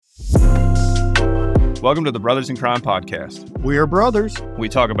Welcome to the Brothers in Crime podcast. We are brothers. We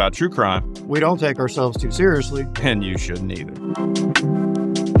talk about true crime. We don't take ourselves too seriously. And you shouldn't either.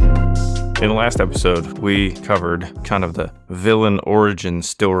 In the last episode, we covered kind of the villain origin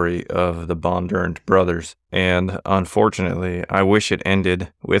story of the Bondurant brothers. And unfortunately, I wish it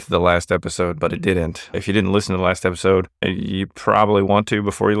ended with the last episode, but it didn't. If you didn't listen to the last episode, you probably want to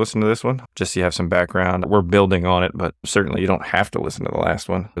before you listen to this one, just so you have some background. We're building on it, but certainly you don't have to listen to the last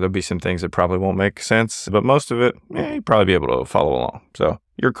one. There'll be some things that probably won't make sense, but most of it, you'll probably be able to follow along. So,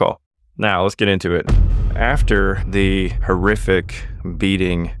 your call. Now, let's get into it. After the horrific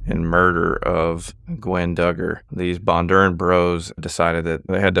beating and murder of Gwen Duggar, these Bondurant bros decided that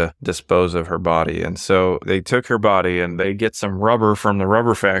they had to dispose of her body. And so they took her body and they get some rubber from the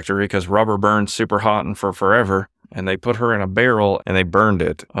rubber factory because rubber burns super hot and for forever. And they put her in a barrel and they burned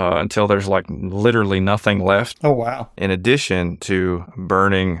it until there's like literally nothing left. Oh, wow. In addition to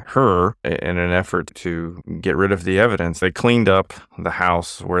burning her in an effort to get rid of the evidence, they cleaned up the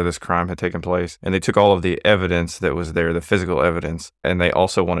house where this crime had taken place. And they took all of the evidence that was there, the physical evidence, and they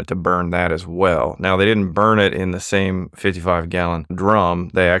also wanted to burn that as well. Now, they didn't burn it in the same 55-gallon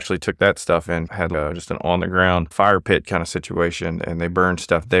drum. They actually took that stuff and had just an on-the-ground fire pit kind of situation, and they burned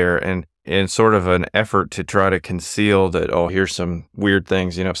stuff there. And in sort of an effort to try to conceal that, oh, here's some weird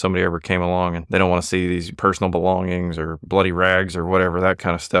things, if somebody ever came along and they don't want to see these personal belongings or bloody rags or whatever, that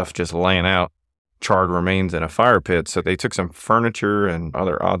kind of stuff just laying out, charred remains in a fire pit. So they took some furniture and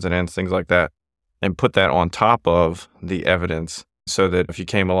other odds and ends, things like that, and put that on top of the evidence so that if you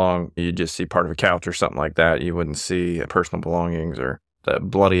came along, you'd just see part of a couch or something like that. You wouldn't see personal belongings or the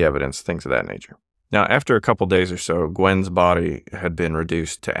bloody evidence, things of that nature. Now, after a couple days or so, Gwen's body had been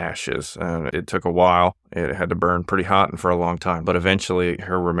reduced to ashes. It took a while. It had to burn pretty hot and for a long time. But eventually,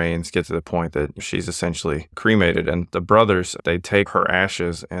 her remains get to the point that she's essentially cremated. And the brothers, they take her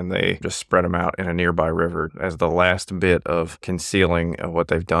ashes and they just spread them out in a nearby river as the last bit of concealing of what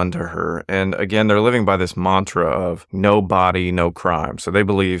they've done to her. And again, they're living by this mantra of no body, no crime. So they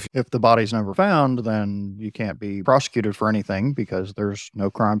believe if the body's never found, then you can't be prosecuted for anything because there's no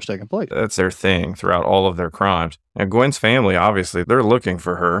crimes taking place. That's their thing throughout all of their crimes. And Gwen's family, obviously, they're looking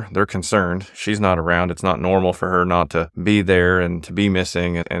for her. They're concerned. She's not around. It's not normal for her not to be there and to be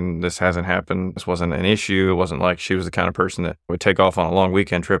missing. And this hasn't happened. This wasn't an issue. It wasn't like she was the kind of person that would take off on a long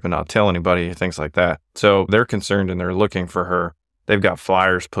weekend trip and not tell anybody, things like that. So they're concerned and they're looking for her. They've got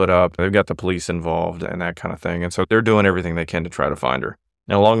flyers put up. They've got the police involved and that kind of thing. And so they're doing everything they can to try to find her.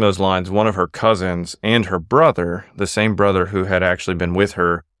 Now, along those lines, one of her cousins and her brother, the same brother who had actually been with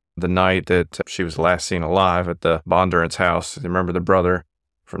her the night that she was last seen alive at the Bondurant's house. You remember the brother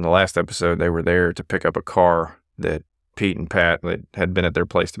from the last episode? They were there to pick up a car that Pete and Pat that had been at their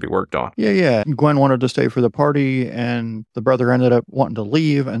place to be worked on. Yeah. Gwen wanted to stay for the party, and the brother ended up wanting to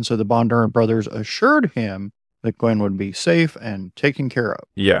leave, and so the Bondurant brothers assured him that Gwen would be safe and taken care of.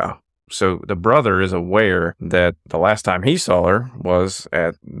 Yeah. So the brother is aware that the last time he saw her was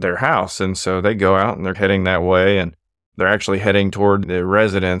at their house, and so they go out and they're heading that way, and they're actually heading toward the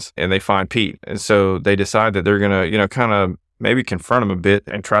residence and they find Pete. And so they decide that they're going to, kind of maybe confront him a bit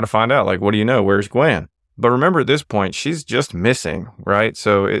and try to find out, like, what do you know? Where's Gwen? But remember at this point, she's just missing, right?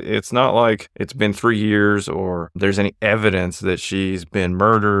 So it's not like it's been 3 years or there's any evidence that she's been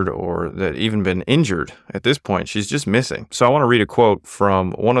murdered or that even been injured. At this point, she's just missing. So I want to read a quote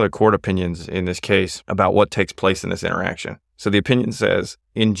from one of the court opinions in this case about what takes place in this interaction. So the opinion says,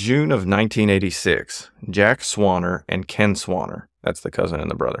 in June of 1986, Jack Swanner and Ken Swanner, that's the cousin and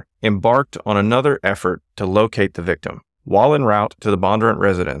the brother, embarked on another effort to locate the victim. While en route to the Bondurant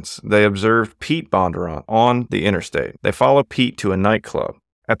residence, they observed Pete Bondurant on the interstate. They follow Pete to a nightclub.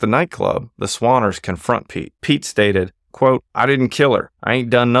 At the nightclub, the Swanners confront Pete. Pete stated, quote, "I didn't kill her. I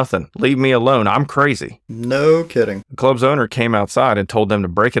ain't done nothing. Leave me alone. I'm crazy." No kidding. The club's owner came outside and told them to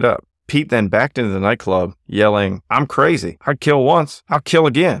break it up. Pete then backed into the nightclub, yelling, "I'm crazy. I'd kill once. I'll kill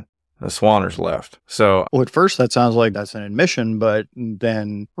again." The Swanners left. So, well, at first that sounds like that's an admission, but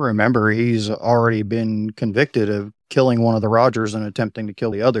then remember, he's already been convicted of killing one of the Rogers and attempting to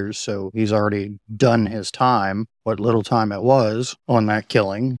kill the others. So he's already done his time, what little time it was on that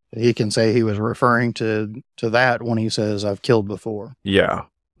killing. He can say he was referring to that when he says, "I've killed before." Yeah.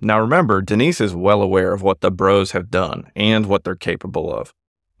 Now remember, Denise is well aware of what the bros have done and what they're capable of.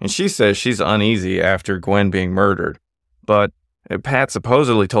 And she says she's uneasy after Gwen being murdered. But Pat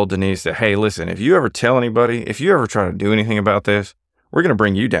supposedly told Denise that, hey, listen, if you ever tell anybody, if you ever try to do anything about this, we're going to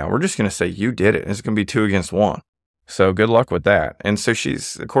bring you down. We're just going to say you did it. It's going to be 2 against 1. So good luck with that. And so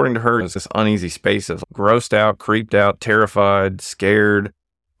she's, according to her, is this uneasy space of grossed out, creeped out, terrified, scared,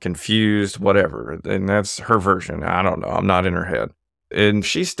 confused, whatever. And that's her version. I don't know. I'm not in her head. And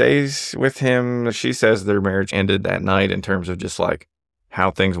she stays with him. She says their marriage ended that night in terms of just like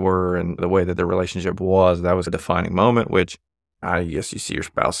how things were and the way that their relationship was. That was a defining moment, which I guess you see your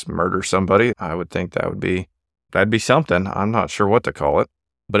spouse murder somebody. I would think that'd be something. I'm not sure what to call it.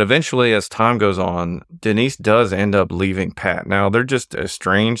 But eventually, as time goes on, Denise does end up leaving Pat. Now, they're just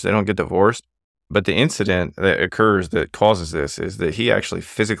estranged. They don't get divorced. But the incident that occurs that causes this is that he actually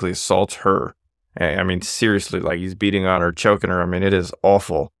physically assaults her. I mean, seriously, like he's beating on her, choking her. I mean, it is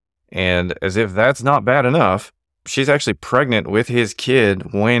awful. And as if that's not bad enough, she's actually pregnant with his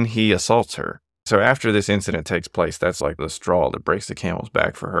kid when he assaults her. So after this incident takes place, that's like the straw that breaks the camel's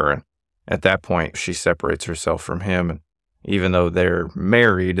back for her. And at that point, she separates herself from him. And even though they're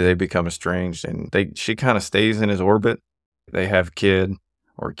married, they become estranged. And she kind of stays in his orbit. They have kids.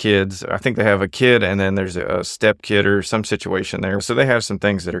 I think they have a kid, and then there's a step kid or some situation there. So they have some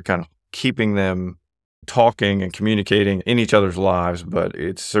things that are kind of keeping them talking and communicating in each other's lives, but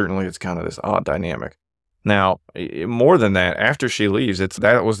it's kind of this odd dynamic. Now, more than that, after she leaves,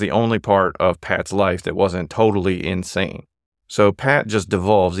 that was the only part of Pat's life that wasn't totally insane. So Pat just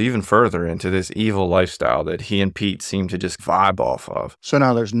devolves even further into this evil lifestyle that he and Pete seem to just vibe off of. So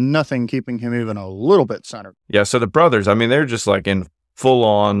now there's nothing keeping him even a little bit centered. Yeah, so the brothers, I mean, they're just like in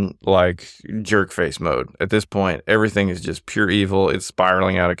full-on like jerk face mode. At this point, everything is just pure evil. It's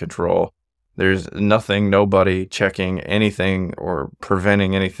spiraling out of control. There's nobody checking anything or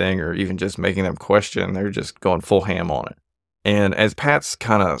preventing anything or even just making them question. They're just going full ham on it. And as Pat's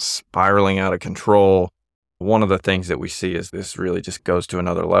kind of spiraling out of control, one of the things that we see is this really just goes to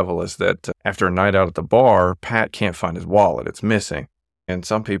another level is that after a night out at the bar, Pat can't find his wallet. It's missing. And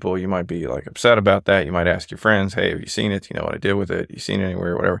some people, you might be like upset about that. You might ask your friends, hey, have you seen it? Do you know what I did with it? You seen it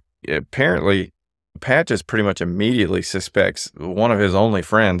anywhere, whatever. Apparently, Pat just pretty much immediately suspects one of his only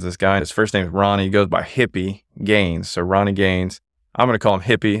friends, this guy, his first name is Ronnie. He goes by Hippie Gaines. So Ronnie Gaines, I'm going to call him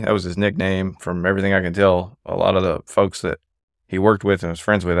Hippie. That was his nickname from everything I can tell. A lot of the folks that he worked with and was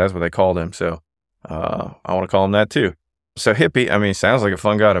friends with, that's what they called him. So I want to call him that too. So Hippie, I mean, sounds like a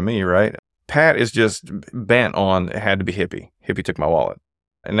fun guy to me, right? Pat is just bent on it had to be Hippie. Hippie took my wallet.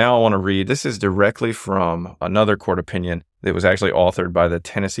 And now I want to read, this is directly from another court opinion that was actually authored by the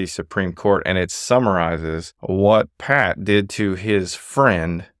Tennessee Supreme Court, and it summarizes what Pat did to his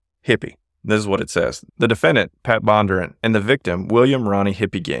friend, Hippie. This is what it says. The defendant, Pat Bondurant, and the victim, William Ronnie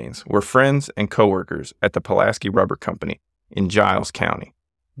Hippie Gaines, were friends and coworkers at the Pulaski Rubber Company in Giles County.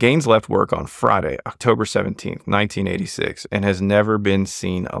 Gaines left work on Friday, October 17th, 1986, and has never been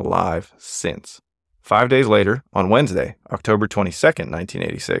seen alive since. 5 days later, on Wednesday, October 22nd,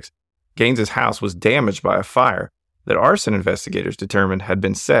 1986, Gaines's house was damaged by a fire that arson investigators determined had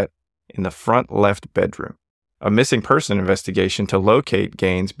been set in the front left bedroom. A missing person investigation to locate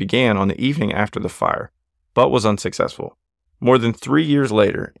Gaines began on the evening after the fire, but was unsuccessful. More than 3 years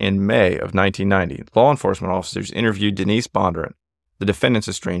later, in May of 1990, law enforcement officers interviewed Denise Bondurant, the defendant's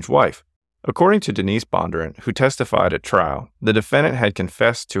estranged wife. According to Denise Bondurant, who testified at trial, the defendant had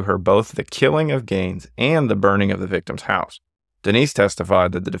confessed to her both the killing of Gaines and the burning of the victim's house. Denise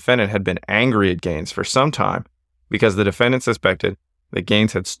testified that the defendant had been angry at Gaines for some time because the defendant suspected that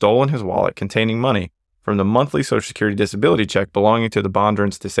Gaines had stolen his wallet containing money from the monthly Social Security disability check belonging to the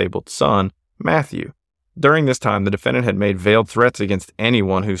Bondurant's disabled son, Matthew. During this time, the defendant had made veiled threats against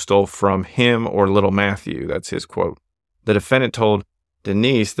anyone who stole from him or little Matthew. That's his quote. The defendant told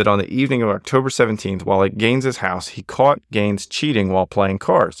Denise that on the evening of October 17th, while at Gaines's house, he caught Gaines cheating while playing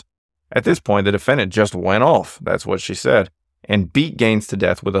cards. At this point, the defendant just went off, that's what she said, and beat Gaines to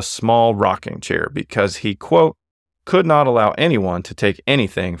death with a small rocking chair because he, quote, could not allow anyone to take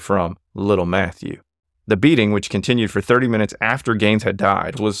anything from little Matthew. The beating, which continued for 30 minutes after Gaines had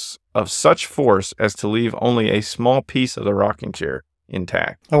died, was of such force as to leave only a small piece of the rocking chair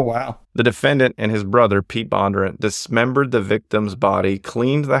intact. Oh, wow. The defendant and his brother, Pete Bondurant, dismembered the victim's body,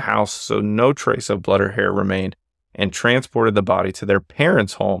 cleaned the house so no trace of blood or hair remained, and transported the body to their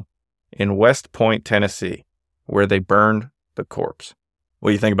parents' home in West Point, Tennessee, where they burned the corpse. What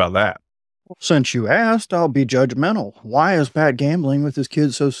do you think about that? Since you asked, I'll be judgmental. Why is Pat gambling with his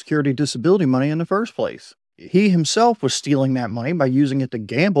kid's Social Security disability money in the first place? He himself was stealing that money by using it to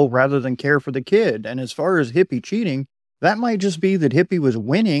gamble rather than care for the kid. And as far as Hippie cheating, that might just be that Hippie was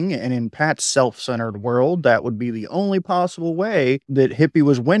winning, and in Pat's self-centered world, that would be the only possible way that Hippie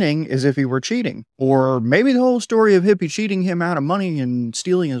was winning is if he were cheating. Or maybe the whole story of Hippie cheating him out of money and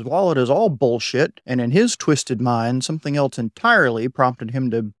stealing his wallet is all bullshit, and in his twisted mind, something else entirely prompted him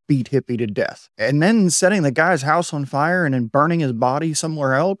to beat Hippie to death. And then setting the guy's house on fire and then burning his body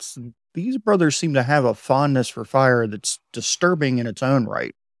somewhere else. These brothers seem to have a fondness for fire that's disturbing in its own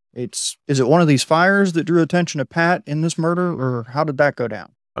right. Is it one of these fires that drew attention to Pat in this murder, or how did that go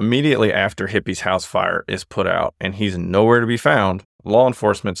down? Immediately after Hippie's house fire is put out and he's nowhere to be found, law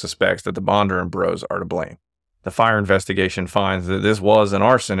enforcement suspects that the Bondurant bros are to blame. The fire investigation finds that this was an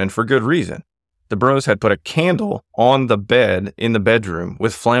arson, and for good reason. The bros had put a candle on the bed in the bedroom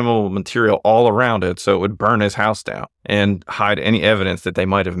with flammable material all around it so it would burn his house down and hide any evidence that they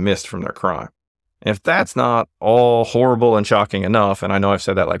might have missed from their crime. If that's not all horrible and shocking enough, and I know I've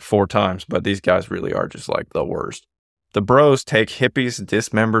said that like 4 times, but these guys really are just like the worst. The bros take Hippie's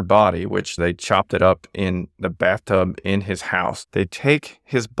dismembered body, which they chopped it up in the bathtub in his house. They take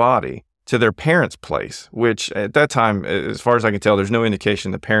his body to their parents' place, which at that time, as far as I can tell, there's no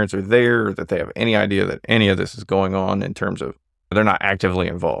indication the parents are there or that they have any idea that any of this is going on in terms of they're not actively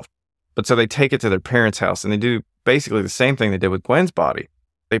involved. But so they take it to their parents' house and they do basically the same thing they did with Gwen's body.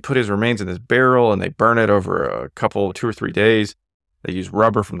 They put his remains in this barrel and they burn it over a couple, 2 or 3 days. They use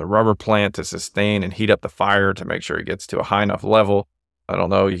rubber from the rubber plant to sustain and heat up the fire to make sure it gets to a high enough level. I don't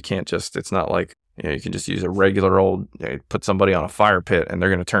know, it's not like, you can just use a regular old, put somebody on a fire pit and they're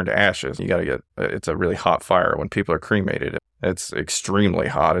going to turn to ashes. You got to it's a really hot fire when people are cremated. It's extremely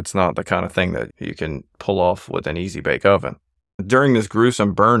hot. It's not the kind of thing that you can pull off with an easy bake oven. During this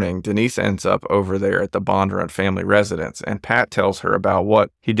gruesome burning, Denise ends up over there at the Bondurant family residence, and Pat tells her about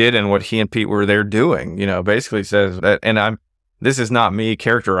what he did and what he and Pete were there doing. Basically says that, and this is not me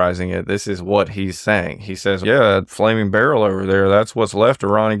characterizing it. This is what he's saying. He says, yeah, that flaming barrel over there, that's what's left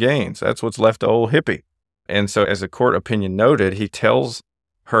of Ronnie Gaines. That's what's left of old Hippie. And so as the court opinion noted, he tells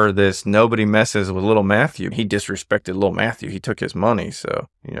her this, nobody messes with little Matthew. He disrespected little Matthew. He took his money. So,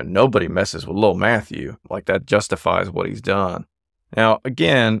 nobody messes with little Matthew. Like, that justifies what he's done. Now,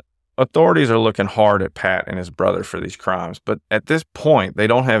 again, authorities are looking hard at Pat and his brother for these crimes. But at this point, they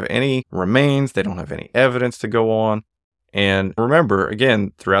don't have any remains. They don't have any evidence to go on. And remember,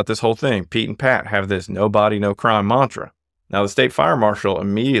 again, throughout this whole thing, Pete and Pat have this no body, no crime mantra. Now, the state fire marshal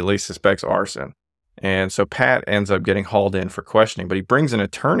immediately suspects arson. And so Pat ends up getting hauled in for questioning, but he brings an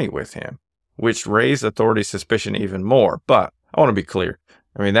attorney with him, which raised authorities' suspicion even more. But I want to be clear.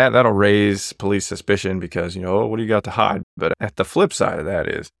 I mean, that'll raise police suspicion because, what do you got to hide? But at the flip side of that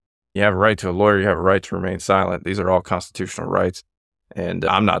is you have a right to a lawyer. You have a right to remain silent. These are all constitutional rights. And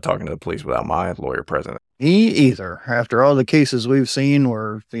I'm not talking to the police without my lawyer present. Me either. After all the cases we've seen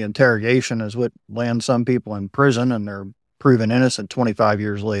where the interrogation is what lands some people in prison and they're proven innocent 25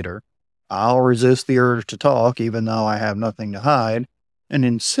 years later, I'll resist the urge to talk even though I have nothing to hide and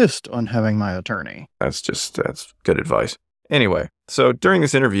insist on having my attorney. That's good advice. Anyway, so during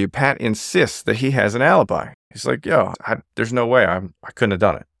this interview, Pat insists that he has an alibi. He's like, there's no way I couldn't have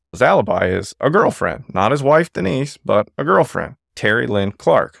done it. His alibi is a girlfriend, not his wife, Denise, but a girlfriend, Terry Lynn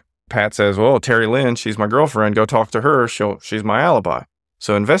Clark. Pat says, well, Terry Lynn, she's my girlfriend. Go talk to her. She's my alibi.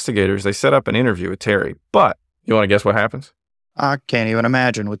 So investigators, they set up an interview with Terry. But you want to guess what happens? I can't even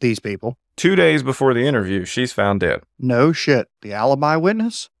imagine with these people. 2 days before the interview, she's found dead. No shit. The alibi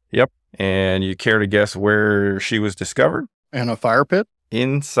witness? Yep. And you care to guess where she was discovered? In a fire pit?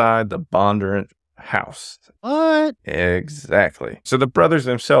 Inside the Bondurant house. What? Exactly. So the brothers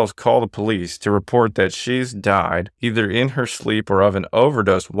themselves call the police to report that she's died either in her sleep or of an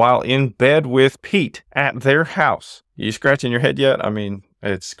overdose while in bed with Pete at their house. You scratching your head yet? I mean,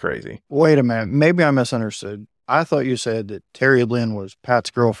 it's crazy. Wait a minute. Maybe I misunderstood. I thought you said that Terry Lynn was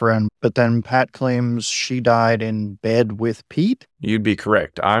Pat's girlfriend, but then Pat claims she died in bed with Pete? You'd be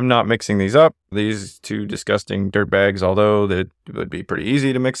correct. I'm not mixing these up. These 2 disgusting dirtbags, although it would be pretty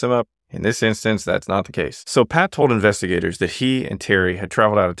easy to mix them up. In this instance, that's not the case. So Pat told investigators that he and Terry had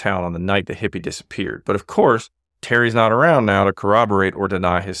traveled out of town on the night that Hippie disappeared. But of course, Terry's not around now to corroborate or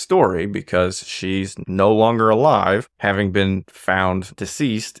deny his story because she's no longer alive, having been found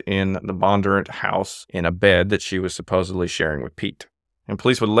deceased in the Bondurant house in a bed that she was supposedly sharing with Pete. And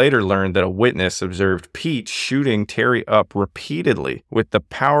police would later learn that a witness observed Pete shooting Terry up repeatedly with the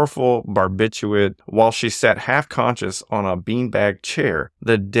powerful barbiturate while she sat half-conscious on a beanbag chair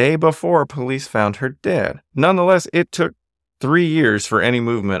the day before police found her dead. Nonetheless, it took 3 years for any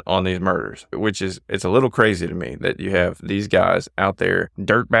movement on these murders, it's a little crazy to me that you have these guys out there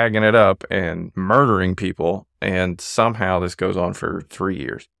dirtbagging it up and murdering people, and somehow this goes on for 3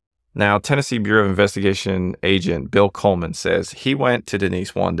 years. Now, Tennessee Bureau of Investigation agent Bill Coleman says he went to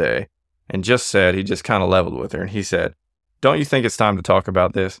Denise one day and he just kind of leveled with her, and he said, don't you think it's time to talk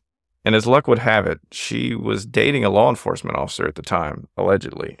about this? And as luck would have it, she was dating a law enforcement officer at the time,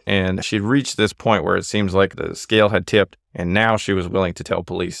 allegedly. And she'd reached this point where it seems like the scale had tipped, and now she was willing to tell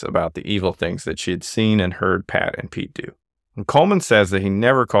police about the evil things that she had seen and heard Pat and Pete do. And Coleman says that he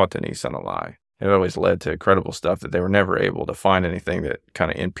never caught Denise on a lie. it always led to credible stuff that they were never able to find anything that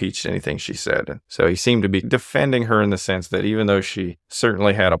kind of impeached anything she said. And so he seemed to be defending her in the sense that even though she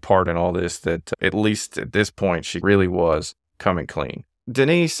certainly had a part in all this, that at least at this point, she really was coming clean.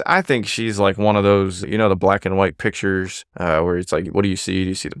 Denise, I think she's like one of those, the black and white pictures where it's like, what do you see? Do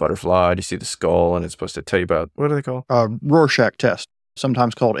you see the butterfly? Do you see the skull? And it's supposed to tell you about, what are they called? Rorschach test,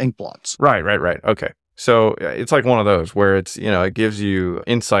 sometimes called ink blots. Right. Okay. So it's like one of those where it's, it gives you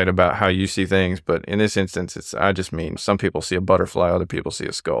insight about how you see things. But in this instance, I just mean some people see a butterfly, other people see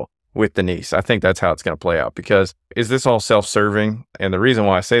a skull. With Denise, I think that's how it's going to play out, because is this all self-serving? And the reason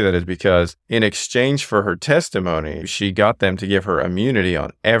why I say that is because in exchange for her testimony, she got them to give her immunity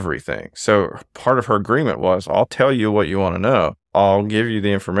on everything. So part of her agreement was, I'll tell you what you want to know. I'll give you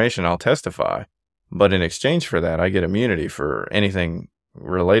the information. I'll testify. But in exchange for that, I get immunity for anything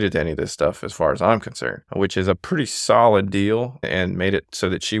related to any of this stuff as far as I'm concerned, which is a pretty solid deal and made it so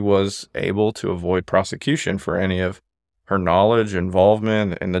that she was able to avoid prosecution for any of her knowledge,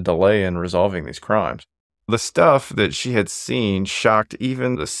 involvement, and the delay in resolving these crimes. The stuff that she had seen shocked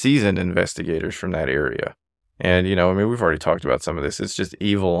even the seasoned investigators from that area. And, we've already talked about some of this. It's just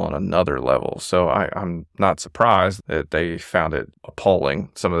evil on another level. So I'm not surprised that they found it appalling,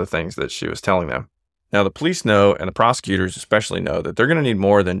 some of the things that she was telling them. Now, the police know, and the prosecutors especially know, that they're going to need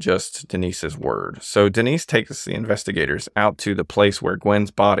more than just Denise's word. So Denise takes the investigators out to the place where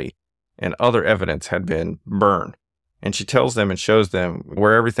Gwen's body and other evidence had been burned. And she tells them and shows them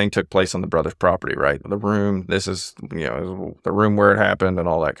where everything took place on the brothers' property, right? The room, this is, the room where it happened and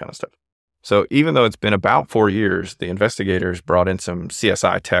all that kind of stuff. So even though it's been about 4 years, the investigators brought in some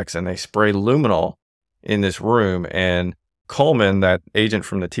CSI techs and they spray luminol in this room. And Coleman, that agent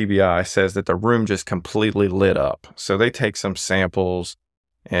from the TBI, says that the room just completely lit up. So they take some samples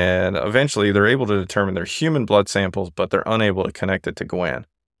and eventually they're able to determine they're human blood samples, but they're unable to connect it to Gwen.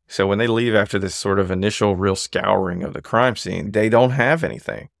 So when they leave after this sort of initial real scouring of the crime scene, they don't have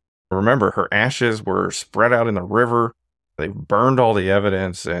anything. Remember, her ashes were spread out in the river. They burned all the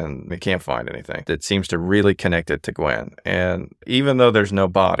evidence and they can't find anything that seems to really connect it to Gwen. And even though there's no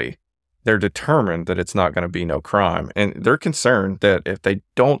body, they're determined that it's not going to be no crime. And they're concerned that if they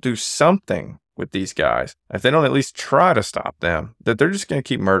don't do something with these guys, if they don't at least try to stop them, that they're just going to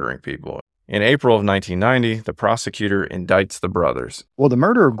keep murdering people. In April of 1990, the prosecutor indicts the brothers. Well, the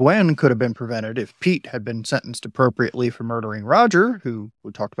murder of Gwen could have been prevented if Pete had been sentenced appropriately for murdering Roger, who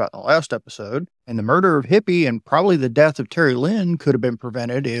we talked about in the last episode. And the murder of Hippie and probably the death of Terry Lynn could have been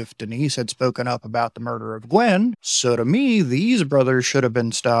prevented if Denise had spoken up about the murder of Gwen. So to me, these brothers should have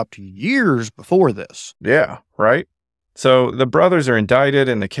been stopped years before this. Yeah, right? So the brothers are indicted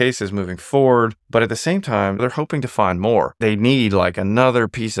and the case is moving forward, but at the same time, they're hoping to find more. They need like another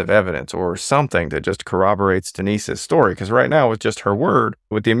piece of evidence or something that just corroborates Denise's story, because right now with just her word,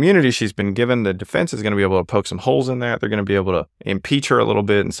 with the immunity she's been given, the defense is going to be able to poke some holes in that. They're going to be able to impeach her a little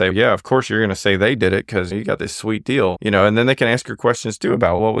bit and say, yeah, of course you're going to say they did it because you got this sweet deal, and then they can ask her questions too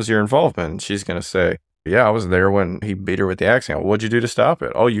about what was your involvement. And she's going to say, yeah, I was there when he beat her with the axe handle. What'd you do to stop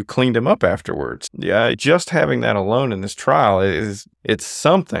it? Oh, you cleaned him up afterwards. Yeah, just having that alone in this trial it's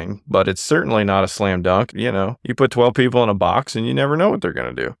something, but it's certainly not a slam dunk. You put 12 people in a box and you never know what they're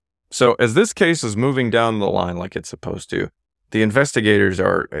going to do. So as this case is moving down the line like it's supposed to, the investigators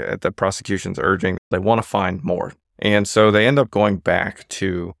are, at the prosecution's urging, they want to find more. And so they end up going back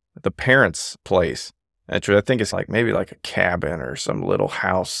to the parents' place. Actually, I think it's maybe like a cabin or some little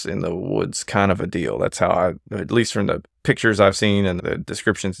house in the woods kind of a deal. That's how at least from the pictures I've seen and the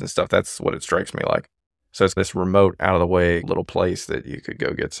descriptions and stuff, that's what it strikes me like. So it's this remote, out of the way little place that you could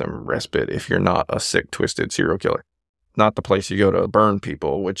go get some respite if you're not a sick, twisted serial killer. Not the place you go to burn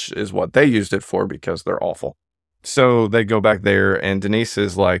people, which is what they used it for because they're awful. So they go back there and Denise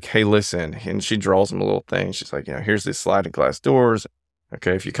is like, hey, listen. And she draws them a little thing. She's like, here's these sliding glass doors.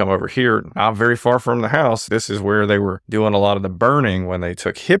 Okay, if you come over here, not very far from the house, this is where they were doing a lot of the burning when they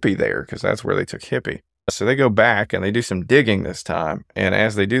took Hippie there, because that's where they took Hippie. So they go back and they do some digging this time. And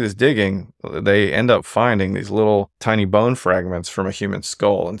as they do this digging, they end up finding these little tiny bone fragments from a human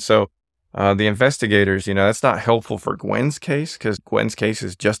skull. And so the investigators, that's not helpful for Gwen's case, because Gwen's case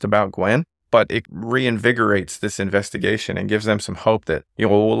is just about Gwen. But it reinvigorates this investigation and gives them some hope that,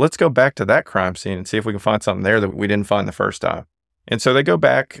 well, let's go back to that crime scene and see if we can find something there that we didn't find the first time. And so they go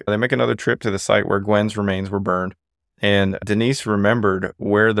back, they make another trip to the site where Gwen's remains were burned. And Denise remembered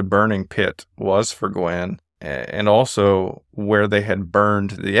where the burning pit was for Gwen and also where they had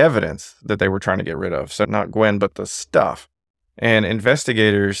burned the evidence that they were trying to get rid of. So not Gwen, but the stuff. And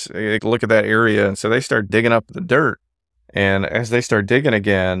investigators look at that area, and so they start digging up the dirt. And as they start digging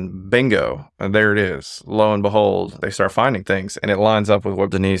again, bingo, and there it is. Lo and behold, they start finding things, and it lines up with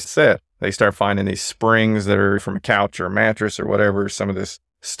what Denise said. They start finding these springs that are from a couch or a mattress or whatever, some of this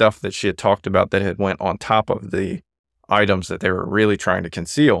stuff that she had talked about that had went on top of the items that they were really trying to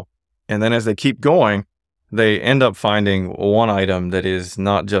conceal. And then as they keep going, they end up finding one item that is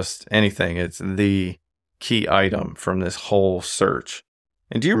not just anything. It's the key item from this whole search.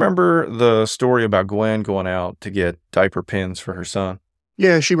 And do you remember the story about Gwen going out to get diaper pins for her son?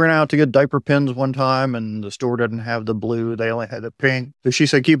 Yeah, she ran out to get diaper pins one time, and the store didn't have the blue. They only had the pink. But she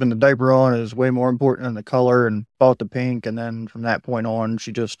said keeping the diaper on is way more important than the color, and bought the pink. And then from that point on,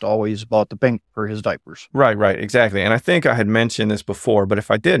 she just always bought the pink for his diapers. Right, exactly. And I think I had mentioned this before, but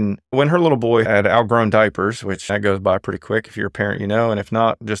if I didn't, when her little boy had outgrown diapers, which that goes by pretty quick if you're a parent, and if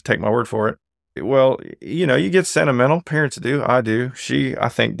not, just take my word for it. Well, you get sentimental. Parents do. I do. She, I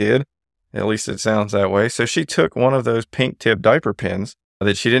think, did. At least it sounds that way. So she took one of those pink tip diaper pins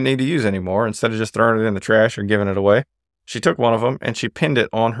that she didn't need to use anymore. Instead of just throwing it in the trash or giving it away, she took one of them and she pinned it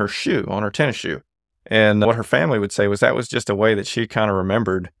on her shoe, on her tennis shoe. And what her family would say was that was just a way that she kind of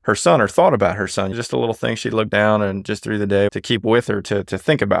remembered her son or thought about her son. Just a little thing she'd look down and just through the day to keep with her to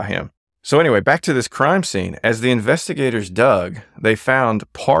think about him. So anyway, back to this crime scene. As the investigators dug, they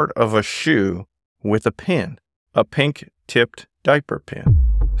found part of a shoe with a pin, a pink-tipped diaper pin.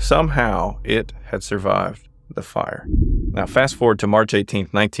 Somehow, it had survived the fire. Now, fast forward to March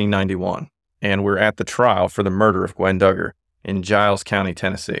 18th, 1991, and we're at the trial for the murder of Gwen Duggar in Giles County,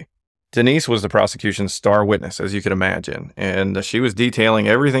 Tennessee. Denise was the prosecution's star witness, as you could imagine, and she was detailing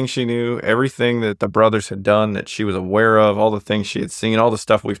everything she knew, everything that the brothers had done that she was aware of, all the things she had seen, all the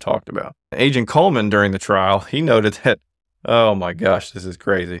stuff we've talked about. Agent Coleman, during the trial, he noted that, oh my gosh, this is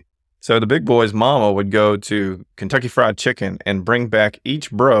crazy. So the big boy's mama would go to Kentucky Fried Chicken and bring back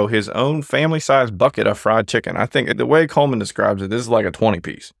each bro his own family-sized bucket of fried chicken. I think the way Coleman describes it, this is like a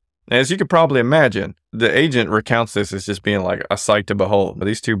 20-piece. As you could probably imagine, the agent recounts this as just being like a sight to behold.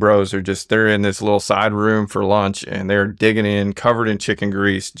 These two bros are they're in this little side room for lunch, and they're digging in, covered in chicken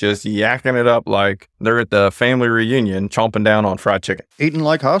grease, just yakking it up like they're at the family reunion, chomping down on fried chicken. Eating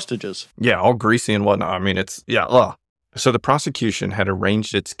like hostages. Yeah, all greasy and whatnot. I mean, ugh. So the prosecution had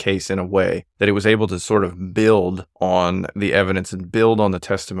arranged its case in a way that it was able to sort of build on the evidence and build on the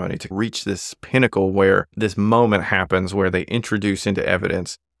testimony to reach this pinnacle where this moment happens where they introduce into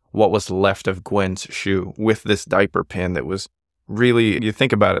evidence what was left of Gwen's shoe with this diaper pin that was really, you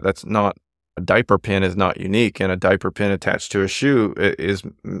think about it, a diaper pin is not unique, and a diaper pin attached to a shoe is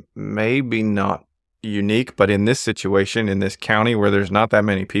maybe not unique, but in this situation, in this county where there's not that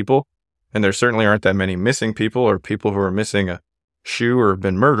many people, and there certainly aren't that many missing people or people who are missing a shoe or have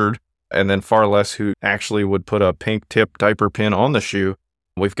been murdered, and then far less who actually would put a pink tip diaper pin on the shoe.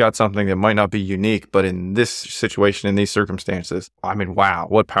 We've got something that might not be unique, but in this situation, in these circumstances, I mean, wow,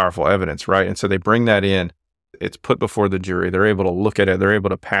 what powerful evidence, right? And so they bring that in. It's put before the jury. They're able to look at it. They're able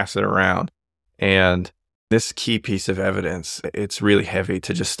to pass it around. And this key piece of evidence, it's really heavy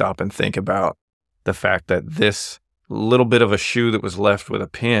to just stop and think about the fact that this little bit of a shoe that was left with a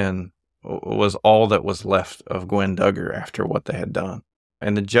pin was all that was left of Gwen Duggar after what they had done.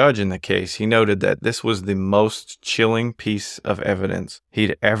 And the judge in the case, he noted that this was the most chilling piece of evidence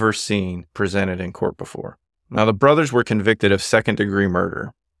he'd ever seen presented in court before. Now, the brothers were convicted of second-degree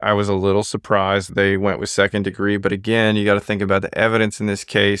murder. I was a little surprised they went with second degree, but again, you got to think about the evidence in this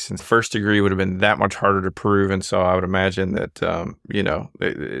case, and first degree would have been that much harder to prove, and so I would imagine that,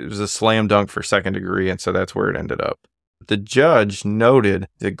 it was a slam dunk for second degree, and so that's where it ended up. The judge noted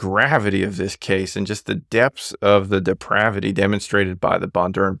the gravity of this case and just the depths of the depravity demonstrated by the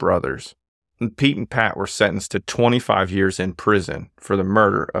Bondurant brothers. And Pete and Pat were sentenced to 25 years in prison for the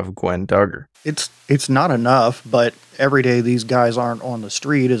murder of Gwen Duggar. It's not enough, but every day these guys aren't on the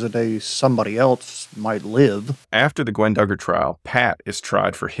street is a day somebody else might live. After the Gwen Duggar trial, Pat is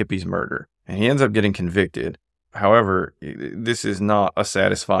tried for Hippie's murder, and he ends up getting convicted. However, this is not a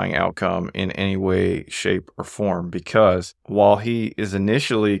satisfying outcome in any way, shape, or form, because while he is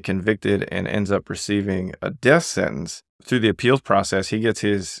initially convicted and ends up receiving a death sentence, through the appeals process, he gets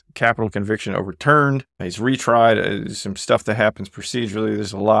his capital conviction overturned. He's retried. Some stuff that happens procedurally.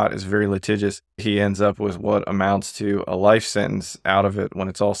 There's a lot. It's very litigious. He ends up with what amounts to a life sentence out of it when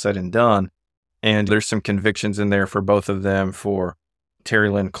it's all said and done. And there's some convictions in there for both of them for Terry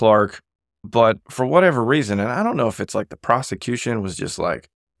Lynn Clark. But for whatever reason, and I don't know if it's like the prosecution was just like,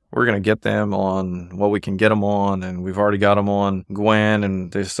 we're going to get them on what we can get them on, and we've already got them on Gwen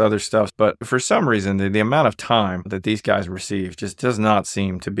and this other stuff. But for some reason, the amount of time that these guys receive just does not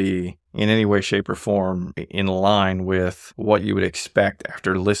seem to be in any way, shape, or form in line with what you would expect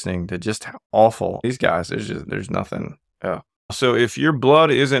after listening to just how awful these guys. There's nothing Oh. So if your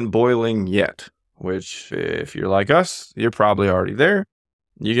blood isn't boiling yet, which if you're like us, you're probably already there,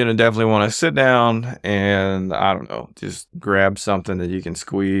 you're going to definitely want to sit down and, I don't know, just grab something that you can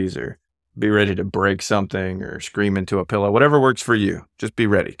squeeze or be ready to break something or scream into a pillow, whatever works for you. Just be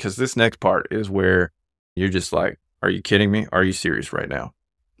ready, because this next part is where you're just like, are you kidding me? Are you serious right now?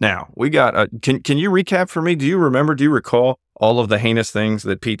 Now, we got, can you recap for me? Do you recall all of the heinous things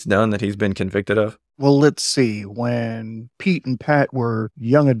that Pete's done that he's been convicted of? Well, let's see. When Pete and Pat were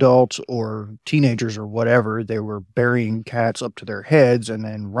young adults or teenagers or whatever, they were burying cats up to their heads and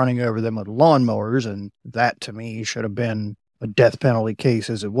then running over them with lawnmowers. And that, to me, should have been a death penalty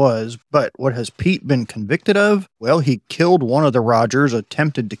case as it was. But what has Pete been convicted of? Well, he killed one of the Rogers,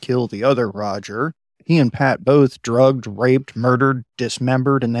 attempted to kill the other Roger. He and Pat both drugged, raped, murdered,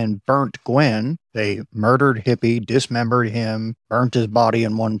 dismembered, and then burnt Gwen. They murdered Hippie, dismembered him, burnt his body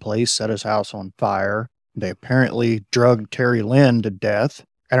in one place, set his house on fire. They apparently drugged Terry Lynn to death.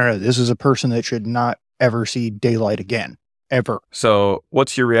 I don't know, this is a person that should not ever see daylight again. Ever. So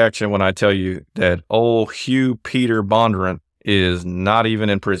what's your reaction when I tell you that old Hugh Peter Bondurant is not even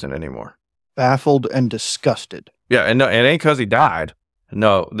in prison anymore? Baffled and disgusted. Yeah, and no, it ain't because he died.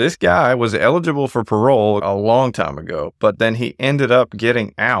 No, this guy was eligible for parole a long time ago, but then he ended up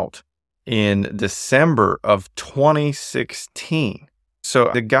getting out in December of 2016. So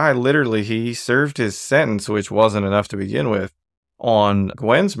the guy literally, he served his sentence, which wasn't enough to begin with, on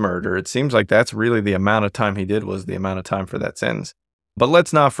Gwen's murder. It seems like that's really the amount of time he did was the amount of time for that sentence. But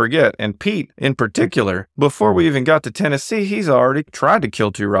let's not forget, and Pete in particular, before we even got to Tennessee, he's already tried to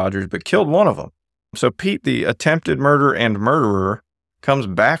kill 2 Rogers, but killed one of them. So Pete, the attempted murderer and murderer, comes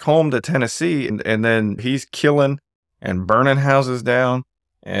back home to Tennessee, and then he's killing and burning houses down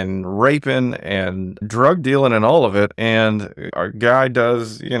and raping and drug dealing and all of it. And our guy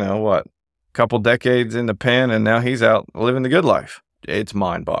does, a couple decades in the pen, and now he's out living the good life. It's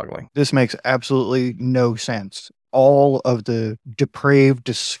mind-boggling. This makes absolutely no sense. All of the depraved,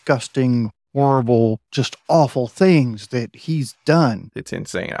 disgusting, horrible, just awful things that he's done. It's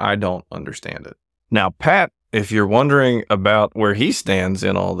insane. I don't understand it. Now, Pat, if you're wondering about where he stands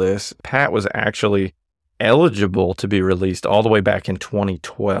in all this, Pat was actually eligible to be released all the way back in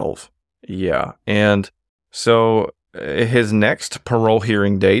 2012. Yeah. And so his next parole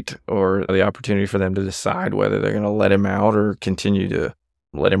hearing date, or the opportunity for them to decide whether they're going to let him out or continue to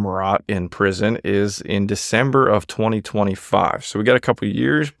let him rot in prison, is in December of 2025. So we got a couple of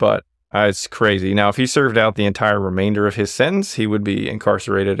years, but it's crazy. Now, if he served out the entire remainder of his sentence, he would be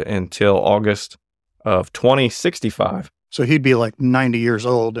incarcerated until August of 2065. So he'd be like 90 years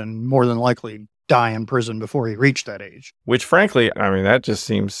old and more than likely die in prison before he reached that age. Which, frankly, I mean, that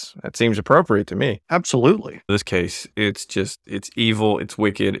seems appropriate to me. Absolutely. In this case, it's evil, it's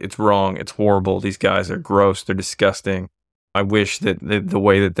wicked, it's wrong, it's horrible. These guys are gross, they're disgusting. I wish that the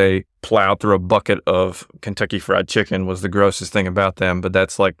way that they plowed through a bucket of Kentucky Fried Chicken was the grossest thing about them, but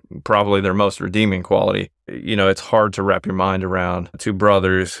that's like probably their most redeeming quality. It's hard to wrap your mind around 2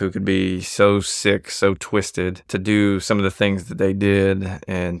 brothers who could be so sick, so twisted, to do some of the things that they did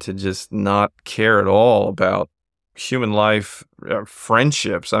and to just not care at all about human life,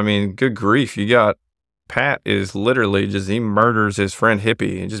 friendships. I mean, good grief. You got Pat is literally he murders his friend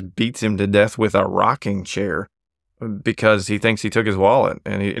Hippie and just beats him to death with a rocking chair, because he thinks he took his wallet,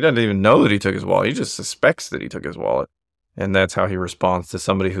 and he doesn't even know that he took his wallet. He just suspects that he took his wallet. And that's how he responds to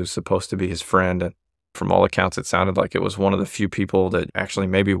somebody who's supposed to be his friend. And from all accounts, it sounded like it was one of the few people that actually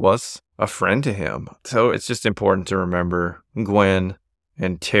maybe was a friend to him. So it's just important to remember Gwen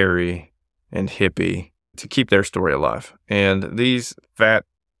and Terry and Hippie, to keep their story alive. And these fat,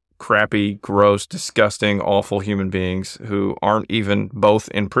 crappy, gross, disgusting, awful human beings who aren't even both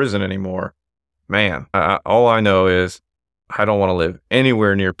in prison anymore, man, all I know is I don't want to live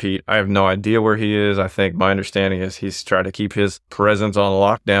anywhere near Pete. I have no idea where he is. I think my understanding is he's tried to keep his presence on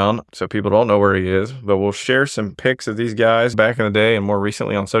lockdown so people don't know where he is. But we'll share some pics of these guys back in the day and more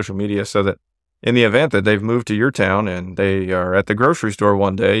recently on social media, so that in the event that they've moved to your town and they are at the grocery store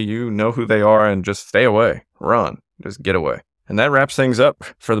one day, you know who they are and just stay away. Run. Just get away. And that wraps things up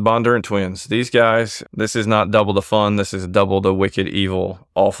for the Bondurant twins. These guys, this is not double the fun. This is double the wicked, evil,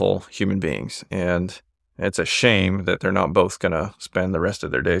 awful human beings. And it's a shame that they're not both going to spend the rest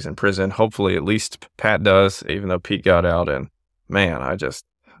of their days in prison. Hopefully, at least Pat does, even though Pete got out. And man,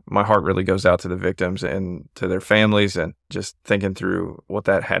 my heart really goes out to the victims and to their families, and just thinking through what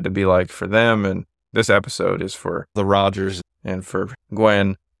that had to be like for them. And this episode is for the Rogers and for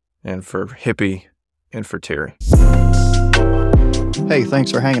Gwen and for Hippie and for Terry. Hey,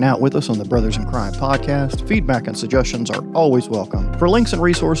 thanks for hanging out with us on the Brothers in Crime podcast. Feedback and suggestions are always welcome. For links and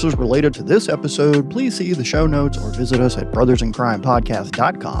resources related to this episode, please see the show notes or visit us at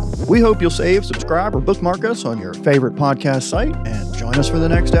brothersincrimepodcast.com. We hope you'll save, subscribe, or bookmark us on your favorite podcast site and join us for the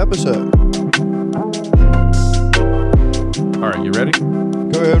next episode. All right, you ready?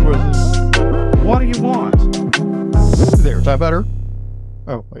 Go ahead with it. What do you want? There, is that better?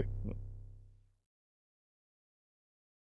 Oh, wait.